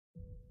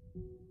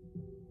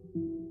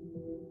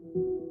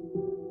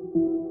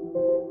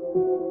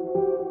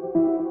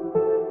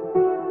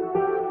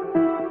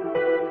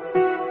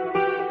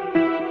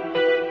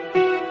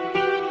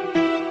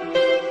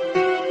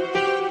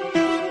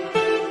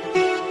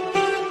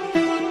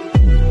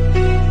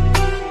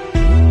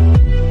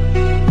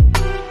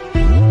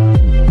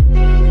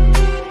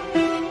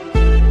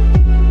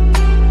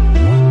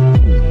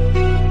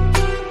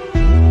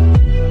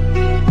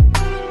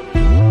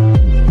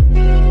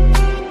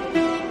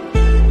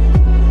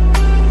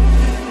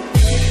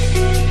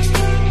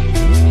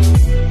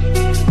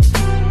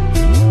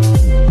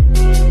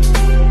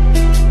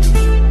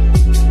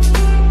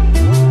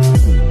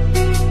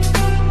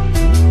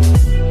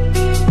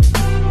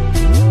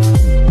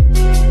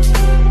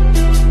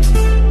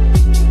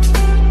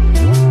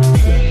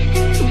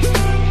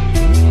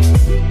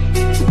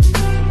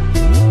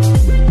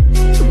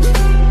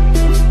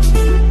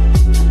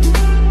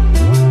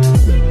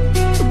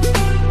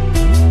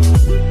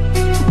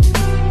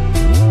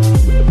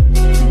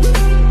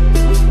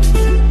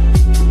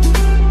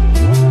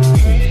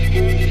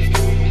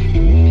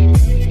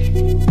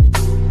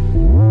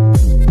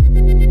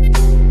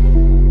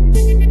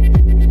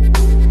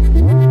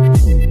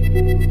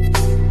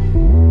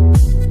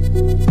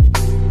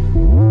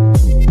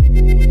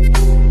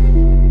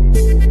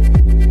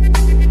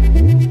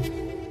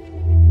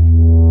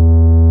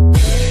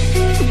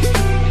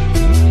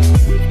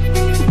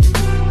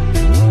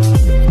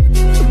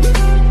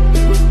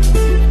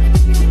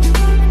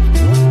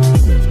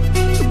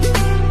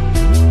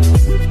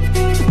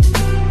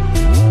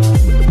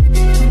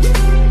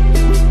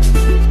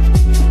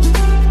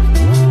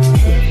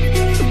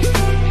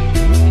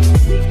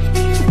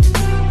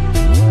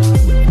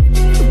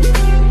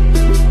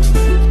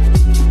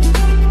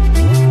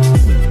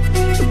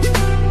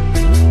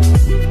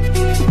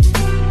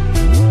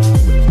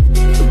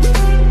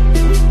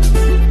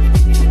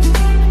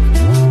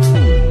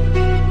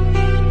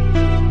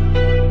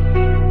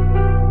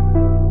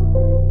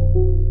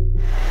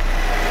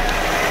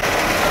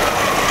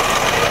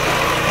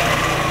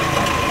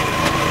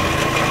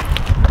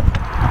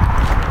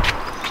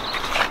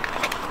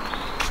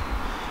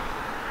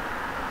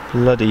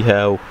Bloody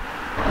hell.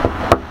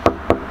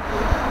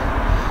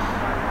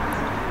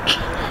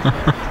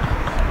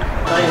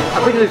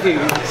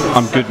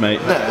 I'm good, mate.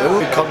 No,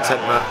 good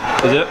content,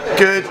 Matt. Is it?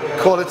 Good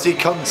quality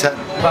content.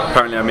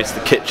 Apparently I missed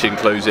the kitchen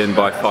closing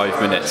by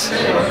 5 minutes.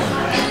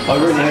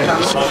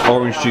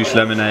 Orange juice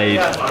lemonade,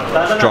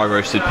 dry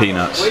roasted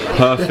peanuts.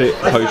 Perfect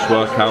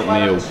post-workout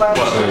meal.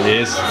 There it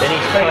is.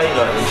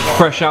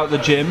 Fresh out the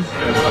gym.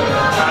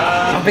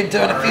 I've been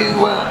doing a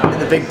few in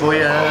the big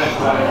boy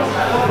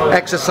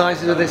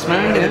exercises with this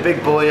man. In the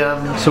big boy.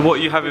 So what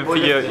are you having for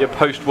your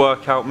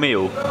post-workout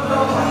meal?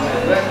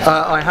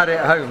 I had it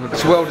at home.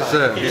 It's well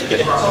deserved.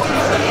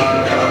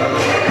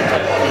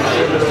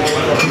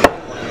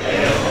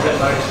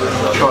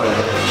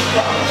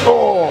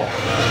 Oh.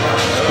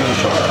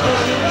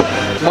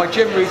 My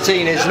gym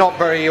routine is not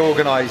very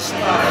organised.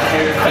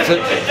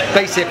 So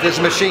basically, if there's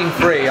machine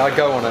free, I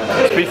go on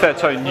it. To be fair,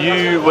 Tone,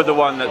 you were the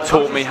one that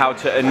taught me how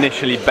to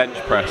initially bench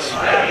press.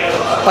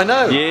 I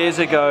know. Years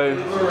ago,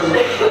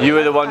 you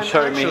were the one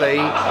showing me.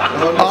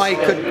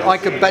 Actually, I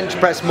could bench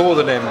press more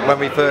than him when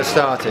we first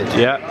started.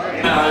 Yeah.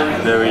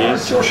 There he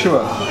is.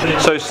 Joshua.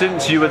 So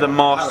since you were the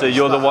master,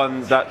 you're the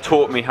one that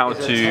taught me how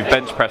to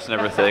bench press and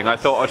everything. I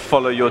thought I'd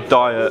follow your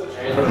diet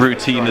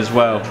routine as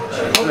well.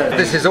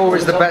 This is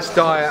always the best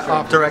diet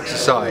after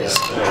exercise.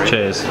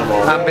 Cheers.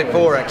 And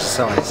before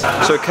exercise.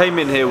 So I came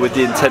in here with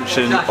the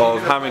intention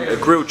of having a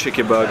grilled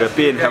chicken burger,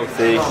 being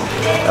healthy,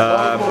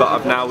 but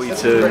I've now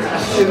eaten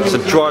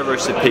some dry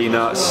roasted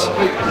peanuts,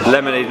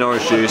 lemonade and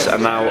orange juice,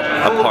 and now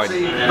a pint.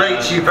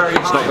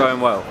 It's not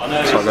going well.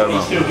 It's not going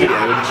well. When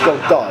this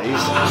dog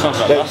dies,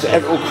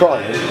 they're all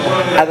crying,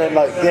 and then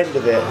like at the end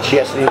of it, she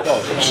has to leave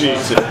dog.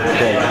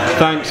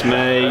 Thanks,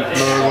 mate.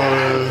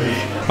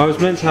 I was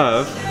meant to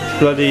have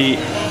bloody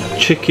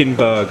chicken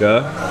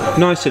burger,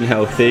 nice and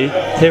healthy.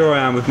 Here I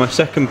am with my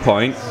second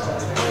pint.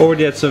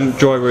 Already had some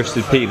dry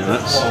roasted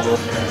peanuts.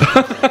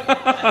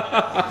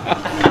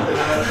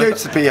 Go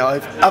to the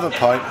beehive, have a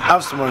pint,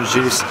 have some orange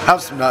juice,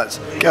 have some nuts,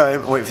 go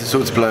home and wait for the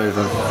salt to blow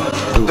over.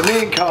 To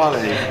me and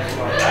Carly.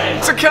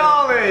 To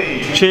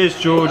Carly! Cheers,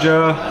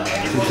 Georgia.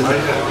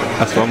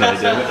 That's one way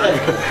to do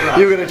it.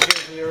 You're going to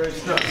cheers for your own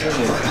nuts, aren't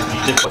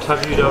you? What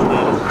have you done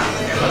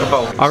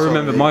there? I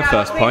remember my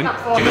first pint.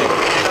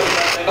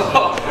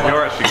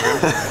 You're actually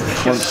good.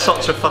 You're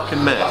such a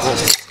fucking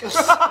mess. Do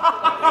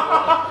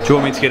you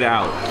want me to get it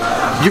out?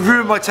 You've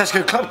ruined my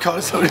Tesco club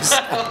card.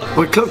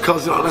 My club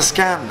card's not on a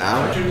scan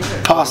now.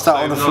 Passed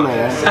out on the floor.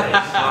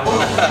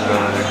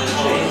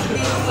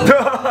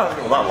 That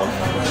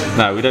one.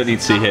 No, we don't need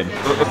to see him.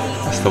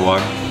 That's the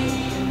one.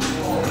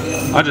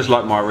 I just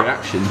like my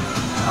reaction.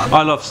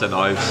 I love St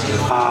Ives.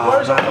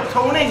 Where's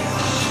Tony?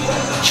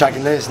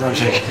 Shagging this, no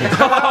shagging.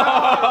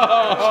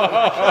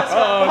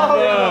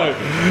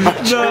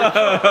 No!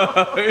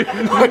 Oh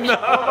my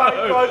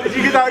god, did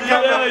you get that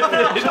camera?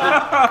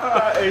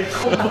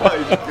 Oh my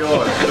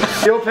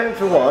god. You're paying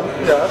for one,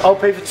 I'll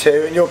pay for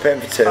two, and you're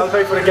paying for two. I'll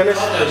pay for the Guinness.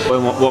 What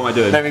am I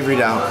doing? Let me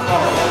read out.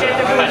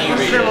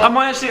 Am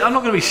I actually? I'm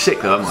not going to be sick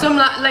though, am I? Some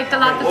like the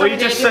lad that's you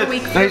just said.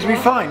 No, you'll be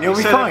fine, you'll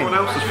be fine.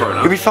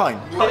 You'll be fine.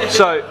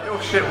 So,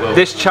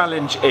 this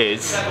challenge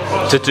is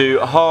to do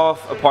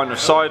half a pint of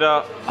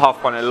cider, half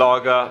a pint of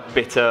lager,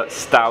 bitter,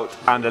 stout,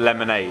 and a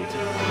lemonade.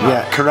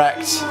 Yeah,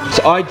 correct.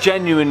 So I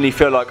genuinely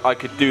feel like I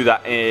could do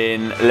that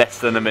in less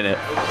than a minute.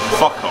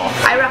 Fuck off.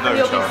 I reckon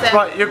you'll be sick.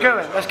 Right, you're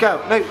going, let's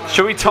go. No.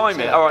 Shall we time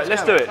it? Alright,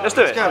 let's do it. Let's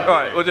do it.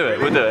 Alright, we'll do it.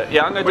 We'll do it.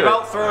 Yeah, I'm going to do it.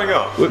 Without throwing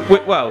up?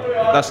 Well,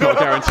 that's not a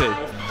guarantee.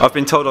 I've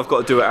been told I've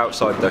got to do it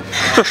outside though.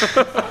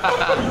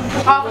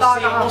 Half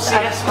lager, half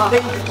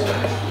cider.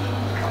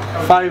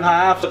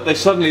 5.5. They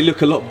suddenly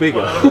look a lot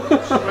bigger.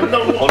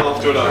 One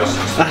after another.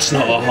 That's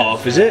not a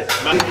half, is it?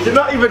 You're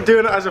not even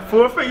doing it as a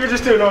forfeit, you're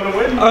just doing it on a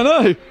win. I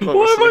know. Why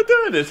am I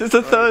doing this? It's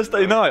a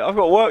Thursday night. I've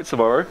got work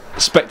tomorrow.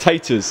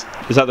 Spectators.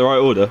 Is that the right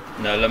order?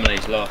 No,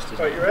 lemonade's last.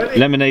 Right, you ready?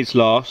 Lemonade's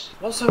last.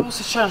 What's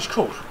the challenge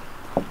called?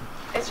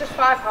 It's just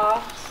 5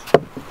 halves.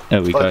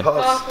 There we go.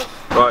 Half.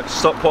 Right,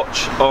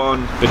 stopwatch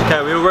on. Okay,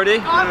 are we all ready?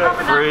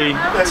 3,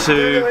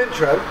 2,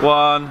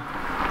 1,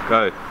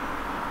 go.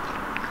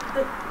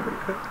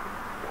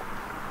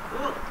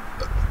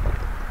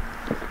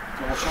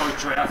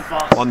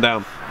 One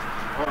down.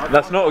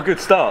 That's not a good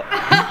start.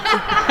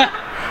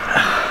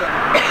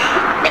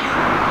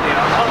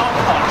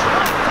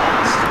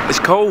 It's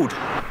cold.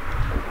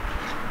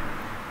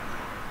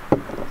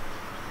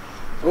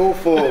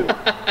 Awful.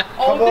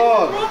 Come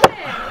on.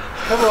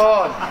 Come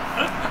on.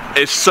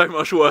 It's so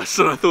much worse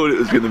than I thought it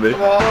was going to be.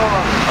 Come on.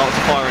 I was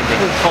firing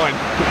it. Fine.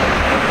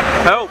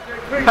 Help!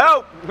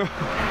 Help!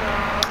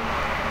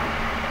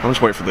 I'm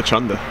just waiting for the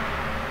chunder.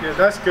 Yeah,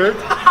 that's good.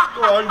 Go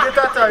on, get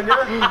that down,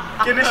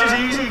 yeah? Guinness is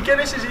easy,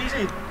 Guinness is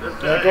easy.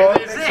 Yeah, go on.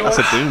 That's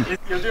a doom.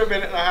 You'll do a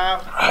minute and a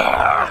half.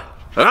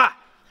 Ah!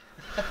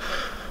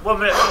 1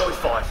 minute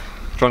 45.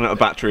 Run out of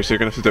battery, so you're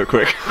going to have to do it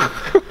quick.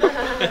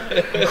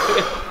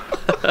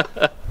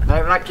 No,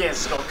 that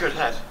Guinness has got a good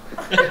head.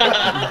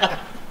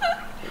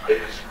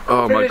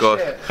 Oh my god.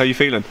 it. How are you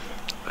feeling?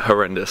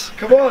 Horrendous.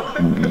 Come on.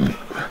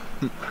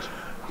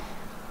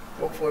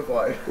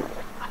 1.5.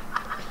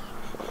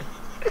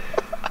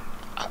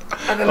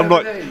 I'm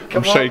like,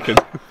 I'm shaking.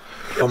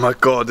 Oh my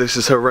god, this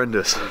is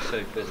horrendous. I'm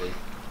so busy.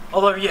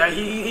 Although, yeah,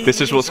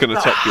 This is what's going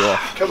to top you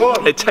off. Come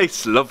on. It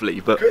tastes lovely,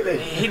 but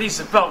he needs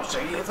a belt, so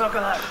he's not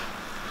gonna.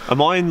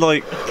 am I in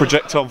like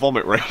projectile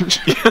vomit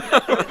range? Do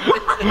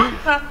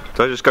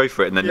I just go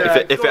for it and then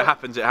Yeah, if it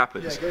happens, it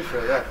happens? Yeah, go for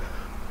it, yeah.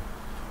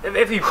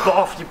 If you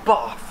bath, you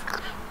bath.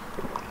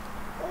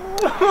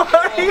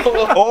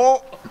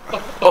 Oh!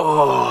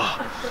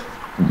 Oh!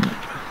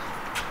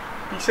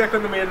 Be safe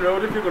on the main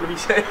road if you're going to be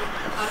safe.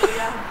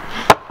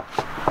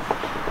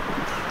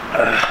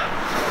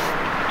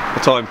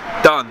 What time?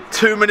 Done.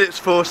 2 minutes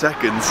 4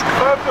 seconds.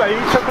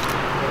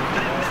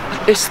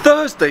 It's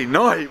Thursday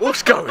night.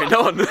 What's going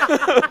on?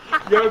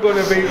 You're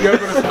going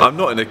to. I'm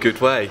not in a good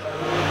way.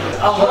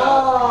 Where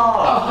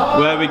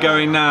are we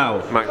going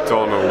now?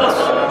 McDonald's.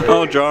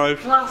 I'll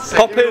drive.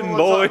 Hop in,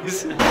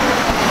 boys.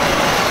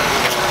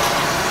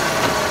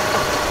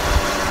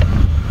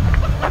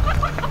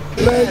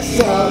 Let's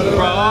start a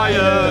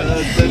riot.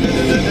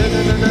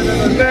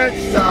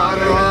 Let's start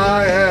a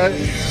riot.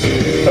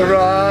 A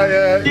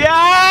riot.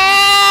 Yes!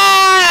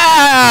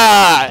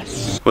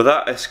 Well,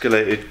 that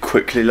escalated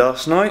quickly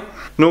last night.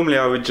 Normally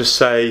I would just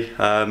say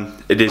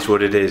it is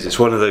what it is. It's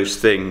one of those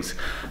things.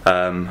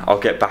 I'll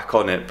get back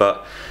on it,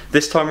 but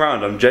this time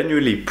around I'm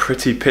genuinely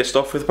pretty pissed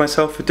off with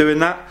myself for doing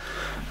that.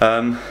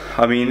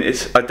 I mean,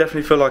 I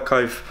definitely feel like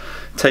I've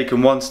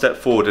taken 1 step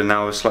forward and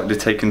now I've slightly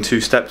taken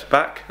 2 steps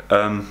back.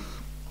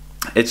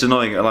 It's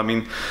annoying, and I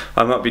mean,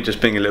 I might be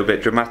just being a little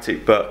bit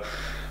dramatic, but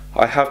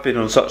I have been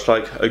on such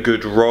like a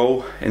good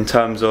roll in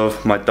terms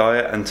of my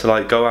diet, and to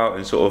like go out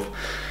and sort of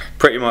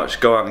pretty much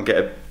go out and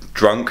get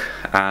drunk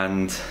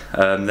and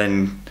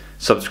then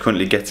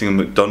subsequently getting a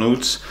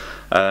McDonald's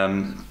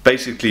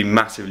basically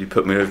massively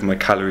put me over my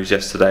calories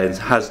yesterday and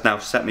has now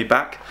set me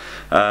back.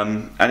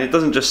 And it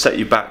doesn't just set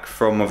you back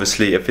from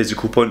obviously a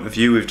physical point of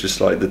view with just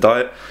like the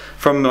diet,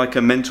 from like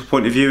a mental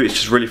point of view it's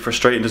just really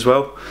frustrating as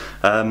well.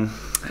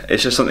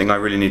 It's just something I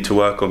really need to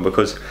work on,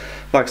 because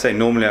like I say,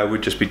 normally I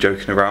would just be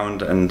joking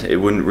around and it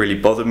wouldn't really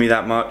bother me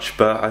that much,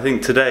 but I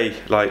think today,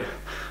 like,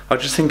 I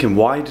was just thinking,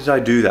 why did I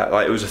do that?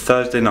 Like, it was a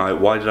Thursday night,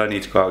 why did I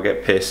need to go out and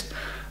get pissed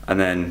and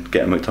then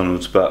get a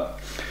McDonald's? But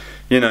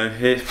you know,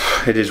 it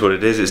is what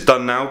it is. It's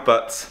done now,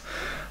 but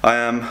I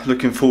am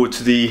looking forward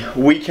to the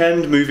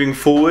weekend moving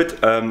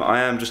forward.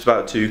 I am just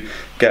about to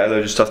get a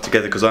load of stuff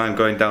together because I am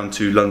going down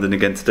to London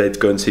again today to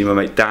go and see my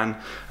mate Dan,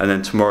 and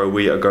then tomorrow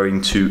we are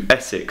going to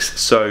Essex.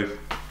 So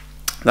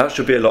that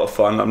should be a lot of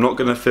fun. I'm not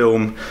going to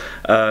film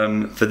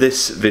for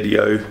this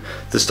video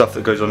the stuff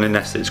that goes on in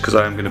Essex, because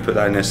I am going to put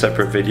that in a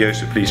separate video,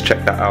 so please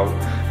check that out.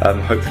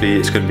 Hopefully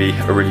it's going to be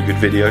a really good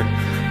video.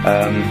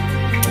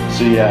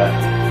 So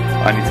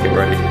yeah, I need to get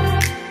ready.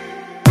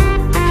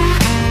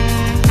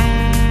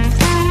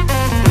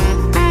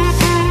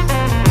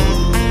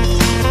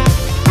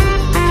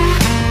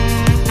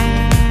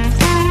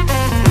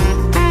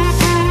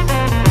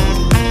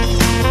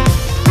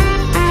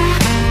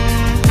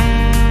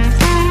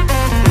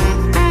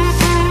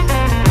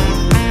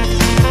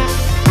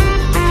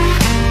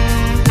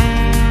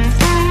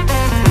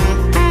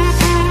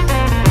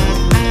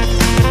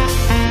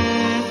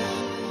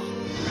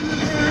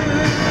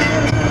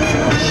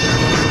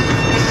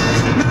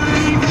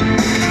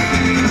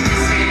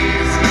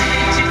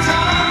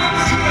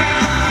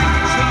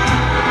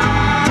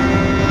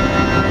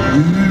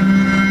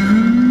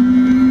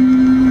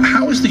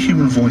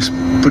 Voice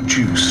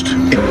produced.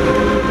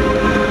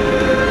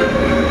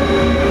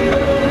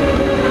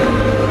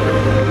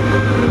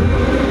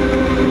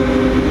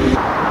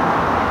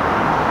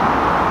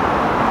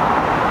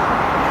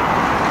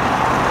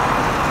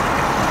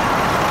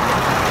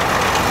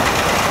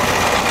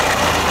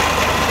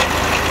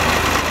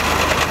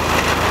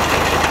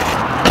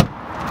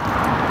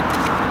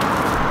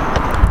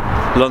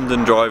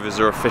 London drivers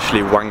are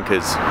officially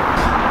wankers.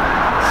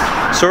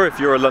 Sorry if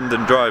you're a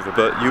London driver,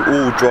 but you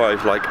all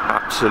drive like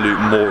absolute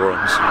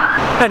morons.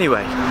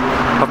 Anyway,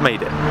 I've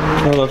made it.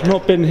 Well, I've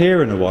not been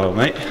here in a while,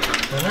 mate. No,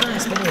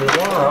 it's been a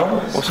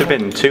while. What's it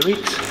been, 2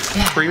 weeks?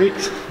 3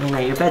 weeks? No,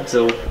 your bed's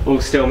all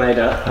still made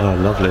up. Oh,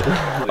 lovely.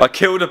 I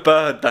killed a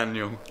bird,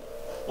 Daniel.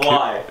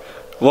 Why?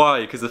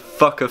 Why? Because the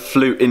fucker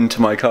flew into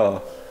my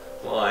car.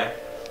 Why?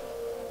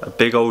 A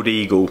big old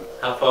eagle.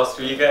 How fast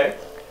will you go?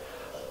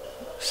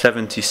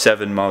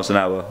 77 miles an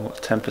hour. What's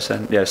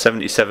 10%? Yeah,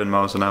 77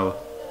 miles an hour.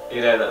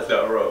 You know that's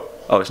not a rule.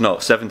 Oh, it's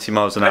not. 70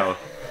 miles an hour.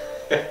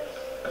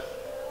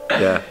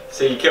 Yeah.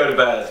 So you killed a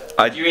bird.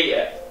 Did you eat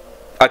it?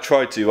 I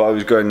tried to. I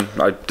was going.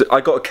 I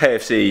got a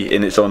KFC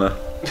in its honour.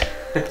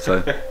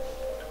 So,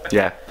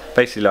 yeah.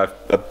 Basically,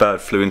 a bird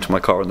flew into my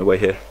car on the way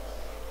here.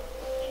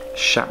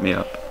 Shat me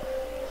up.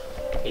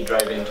 You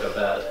drove into a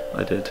bird.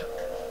 I did.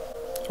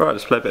 Right,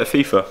 let's play a bit of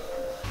FIFA.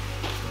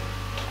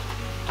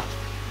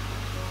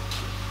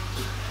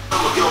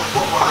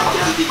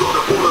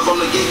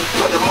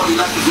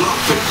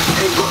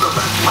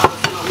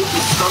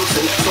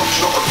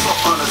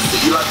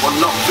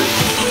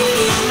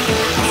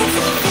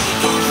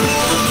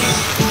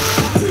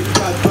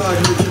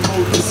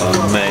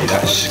 Oh mate,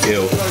 that's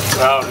skill.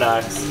 Oh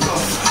nice.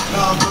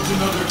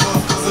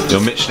 Your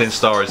Michelin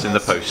star is in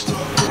the post. Close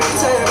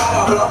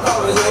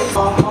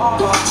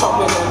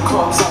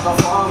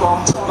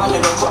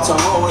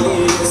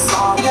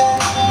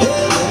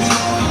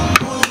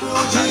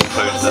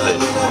the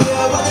lid.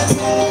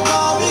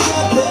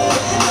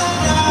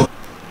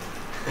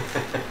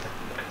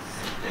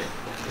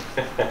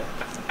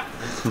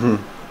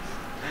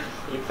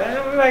 You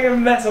better make a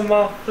mess on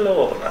my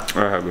floor, man.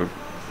 I haven't.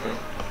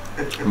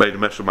 Made a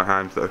mess with my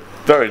hands though.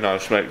 Very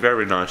nice, mate,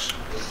 very nice.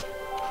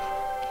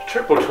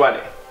 Triple 20.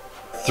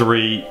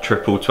 3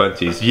 triple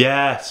 20s.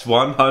 Yes,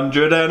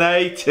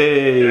 180.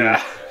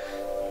 Yeah.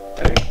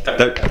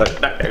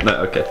 No,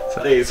 okay.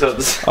 So. These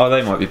ones. Oh,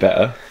 they might be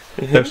better.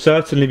 They'll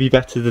certainly be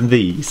better than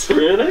these.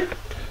 Really?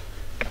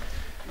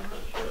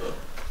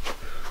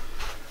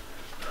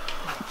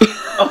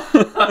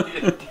 Oh,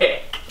 you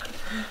dick.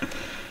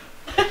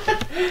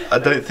 I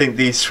don't think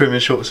these swimming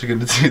shorts are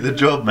going to do the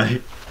job,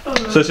 mate.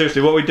 So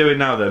seriously, what are we doing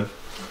now then?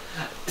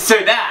 So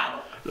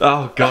now,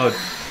 Oh God.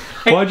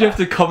 Why'd you have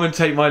to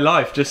commentate my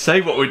life? Just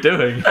say what we're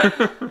doing.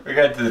 we're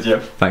going to the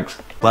gym. Thanks.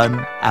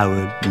 1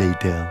 hour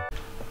later.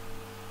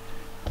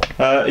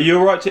 Are you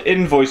alright to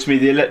invoice me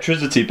the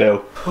electricity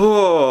bill?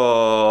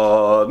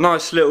 Oh,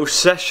 nice little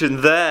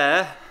session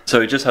there. So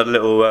we just had a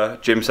little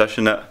gym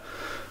session at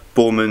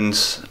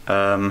Borman's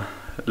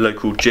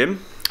local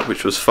gym,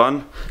 which was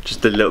fun.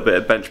 Just did a little bit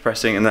of bench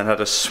pressing and then had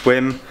a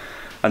swim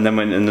and then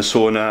went in the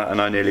sauna and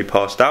I nearly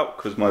passed out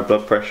because my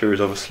blood pressure is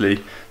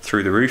obviously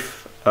through the roof.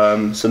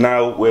 So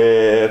now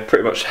we're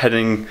pretty much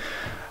heading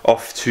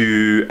off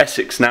to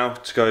Essex now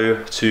to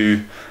go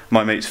to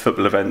my mate's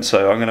football event.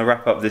 So I'm going to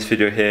wrap up this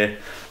video here,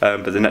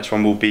 but the next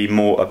one will be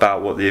more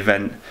about what the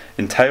event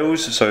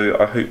entails. So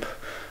I hope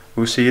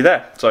we'll see you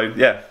there. So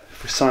yeah,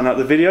 if we sign out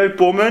the video,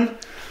 Borman.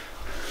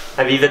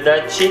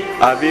 Arrivederci.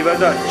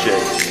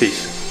 Arrivederci.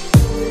 Peace.